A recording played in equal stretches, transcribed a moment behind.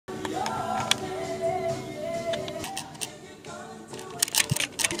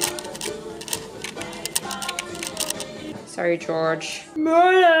Sorry, George.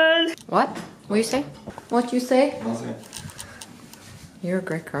 Merlin! What? What you say? What you say? Nothing. You're a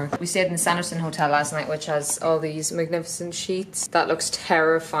great girl. We stayed in the Sanderson Hotel last night, which has all these magnificent sheets. That looks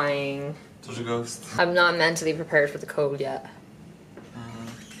terrifying. There's a ghost. I'm not mentally prepared for the cold yet.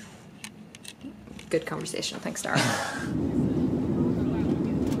 Good conversation. Thanks, Darren.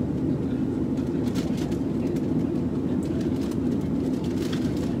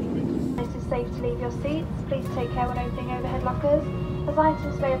 It is safe to leave your seats. Please take care when opening overhead lockers, as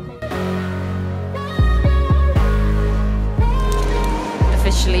items may have moved.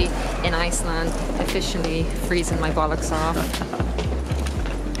 Officially in Iceland. Officially freezing my bollocks off.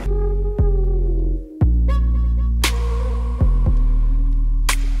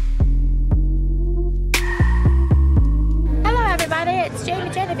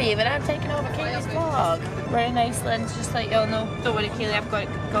 But I'm taking over Keilidh's vlog. We're in Iceland, just like y'all know. Don't worry, Keilidh, I've got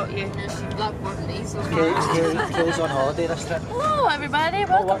you. Keilidh's on holiday this trip. Hello, everybody.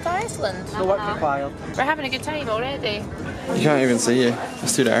 Welcome to Iceland. No work required. We're having a good time already. You can't even see you.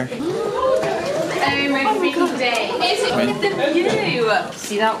 It's too dark. Oh my freaking day. Look at the view.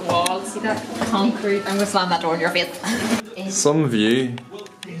 See that wall? See that concrete? I'm gonna slam that door in your face. Some view.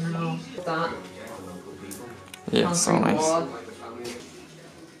 That Yeah, so nice. wall.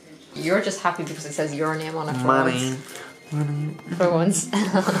 You're just happy because it says your name on it for Money. once. For once.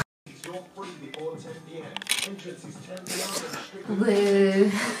 Woo.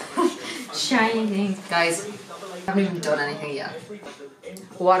 Shining. Guys, I haven't even done anything yet.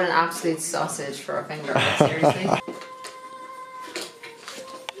 What an absolute sausage for a finger, like, seriously.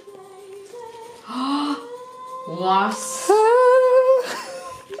 What?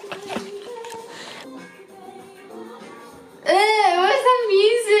 What's that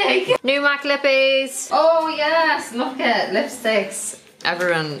music? New MAC lippies. Oh yes, look at lipsticks.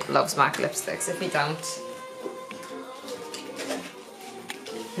 Everyone loves MAC lipsticks. If you don't,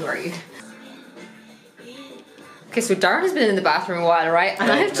 who are you? Okay, so Darren has been in the bathroom a while, right?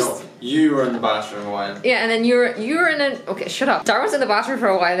 And I've just... No, you were in the bathroom a while. Yeah, and then you're in a... Okay, shut up. Darren was in the bathroom for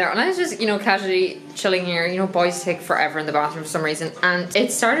a while there, and I was just, you know, casually chilling here. You know, boys take forever in the bathroom for some reason, and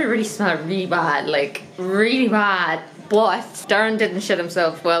it started to really smell really bad, like, really bad. But Darren didn't shit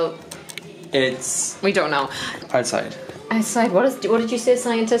himself. Well, It's we don't know. outside. Outside, what did you say,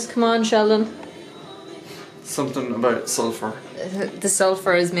 scientist? Come on, Sheldon. Something about sulphur. The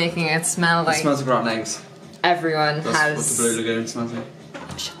sulphur is making it smell It like smells like rotten eggs. everyone That's has what the Blue Lagoon smells like.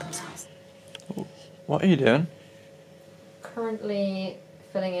 shit themselves. What are you doing? Currently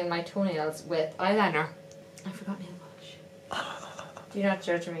filling in my toenails with eyeliner. I forgot nail polish. Do not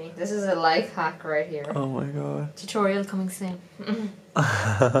judge me. This is a life hack right here. Oh my god. Tutorial coming soon.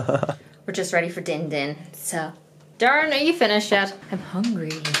 We're just ready for din din. So, Darren, are you finished yet? I'm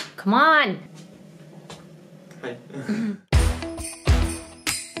hungry. Come on. Hi.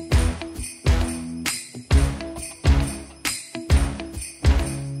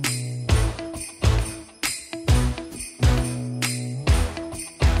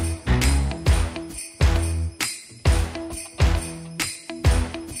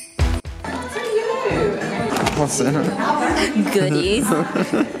 What's in it? Goodies. Look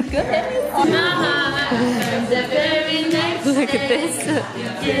at this.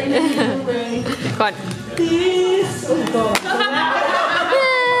 Come on.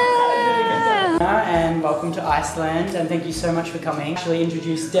 And welcome to Iceland, and thank you so much for coming. Actually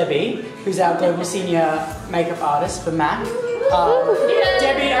introduce Debbie, who's our global senior makeup artist for MAC.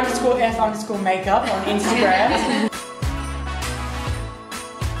 Debbie_F_makeup on Instagram.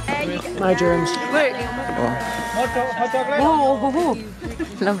 My germs. Oh,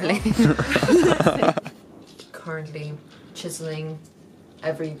 lovely. Currently chiseling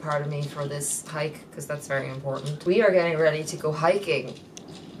every part of me for this hike because that's very important. We are getting ready to go hiking.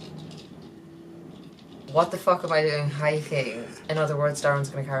 What the fuck am I doing hiking? In other words, Darren's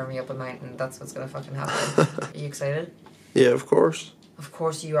gonna carry me up a mountain. That's what's gonna fucking happen. Are you excited? Yeah, of course. Of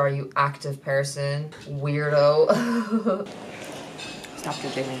course you are, you active person. Weirdo. Stop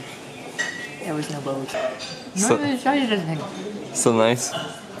judging me. There was no boat. So- No, I did anything. So nice.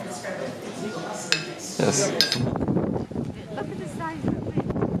 Yes.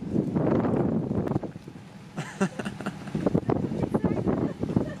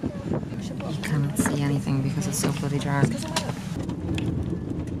 You cannot see anything because it's so bloody dark.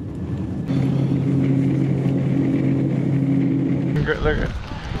 Look at.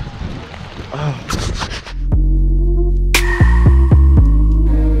 Oh.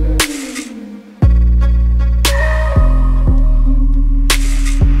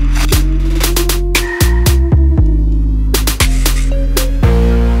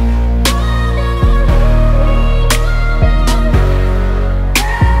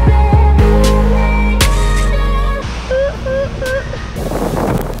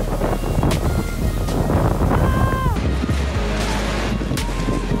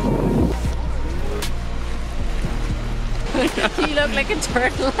 fucking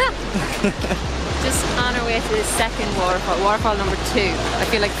turtle. Just on our way to the second waterfall, waterfall number 2. I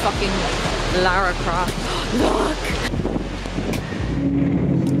feel like fucking Lara Croft. Look!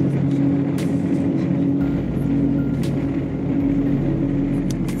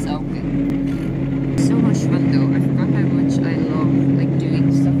 So good. So much fun though. I forgot how much I love like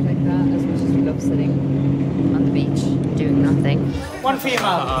doing stuff like that as much as we love sitting on the beach doing nothing. One for your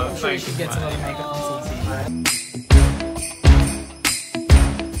mum. I'm sure you should get some other makeup on CC.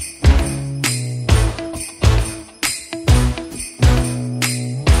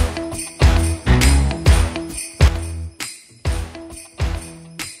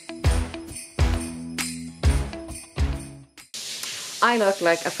 I look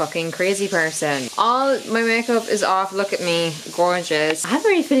like a fucking crazy person. All my makeup is off. Look at me, gorgeous. I haven't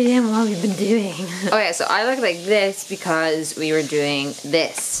really fitted in what we've been doing. Okay, so I look like this because we were doing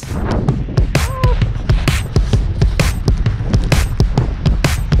this.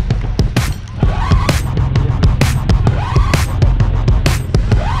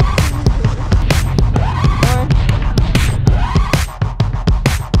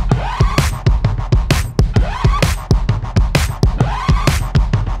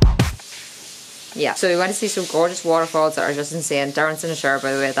 Yeah, so we went to see some gorgeous waterfalls that are just insane. Darren's in the shower,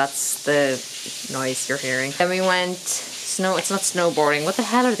 by the way. That's the noise you're hearing. Then we went it's not snowboarding. What the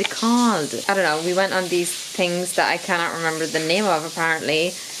hell are they called? I don't know. We went on these things that I cannot remember the name of,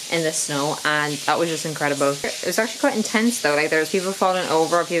 apparently, in the snow, and that was just incredible. It was actually quite intense though. Like, there was people falling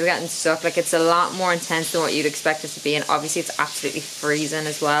over, people getting stuck. Like, it's a lot more intense than what you'd expect it to be, and obviously it's absolutely freezing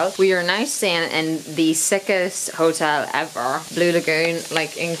as well. We are now staying in the sickest hotel ever, Blue Lagoon.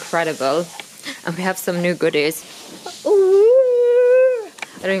 Like, incredible. And we have some new goodies. Ooh.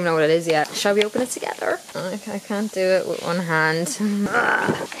 I don't even know what it is yet. Shall we open it together? I can't do it with one hand.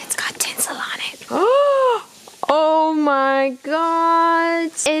 It's got tinsel on it. Oh my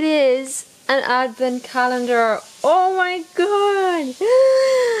god. It is an advent calendar. Oh my god.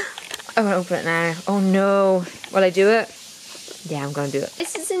 I want to open it now. Oh no. Will I do it? Yeah, I'm gonna do it.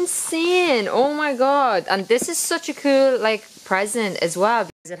 This is insane. Oh my god. And this is such a cool, like, present as well.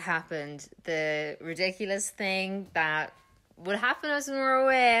 It happened. The ridiculous thing that would happen as we were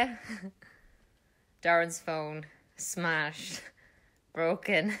away. Darren's phone smashed.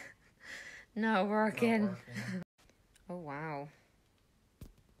 Broken. Not working. Oh wow.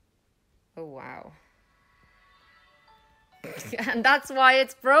 Oh wow. And that's why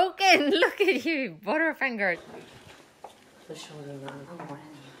it's broken. Look at you, butterfingered.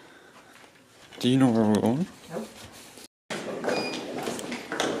 Do you know where we're going? Nope.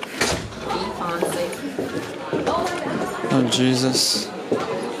 Oh Jesus.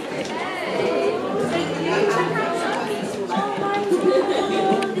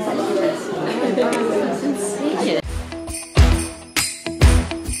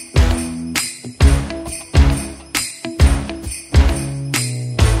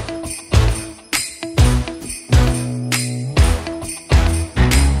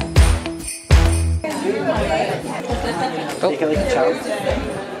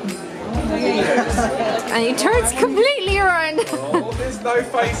 And he turns completely around. Oh, there's no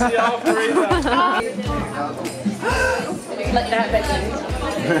facey after either. Let that back.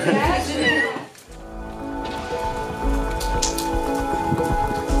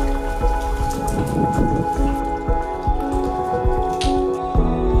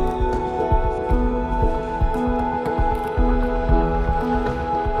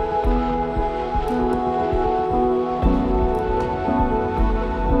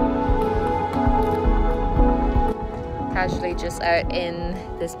 Casually just out in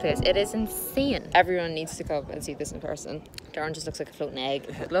this place. It is insane. Everyone needs to come and see this in person. Darren just looks like a floating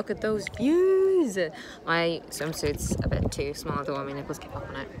egg. Look at those views. My swimsuit's a bit too small though. My nipples keep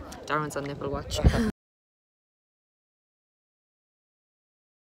popping out. Darren's on nipple watch.